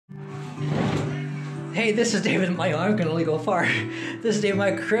Hey, this is David. I'm gonna really go far. This is David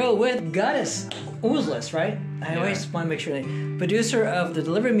Micro with Gatis Ozols, right? I always want to make sure. Producer of the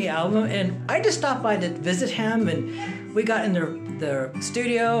Deliver Me album, and I just stopped by to visit him, and we got in the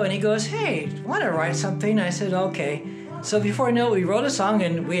studio, and he goes, "Hey, want to write something?" I said, "Okay." So before I know it, we wrote a song,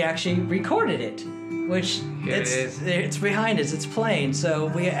 and we actually recorded it, which it's behind us. It's playing. So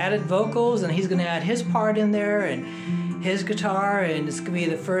we added vocals, and he's gonna add his part in there, and his guitar, and it's gonna be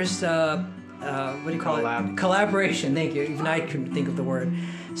the first. What do you call it? Collaboration. Thank you. Even I couldn't think of the word.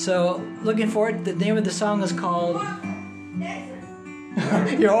 So, looking forward. The name of the song is called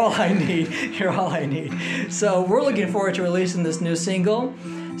 "You're All I Need." You're all I need. So we're looking forward to releasing this new single.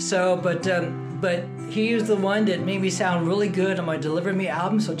 So, but he was the one that made me sound really good on my Deliver Me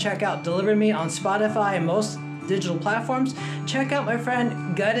album. So check out Deliver Me on Spotify and most digital platforms. Check out my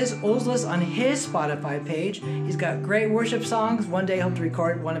friend Gatis Ozols on his Spotify page. He's got great worship songs. One day I hope to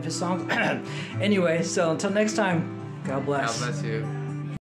record one of his songs. Anyway, so until next time, God bless. God bless you.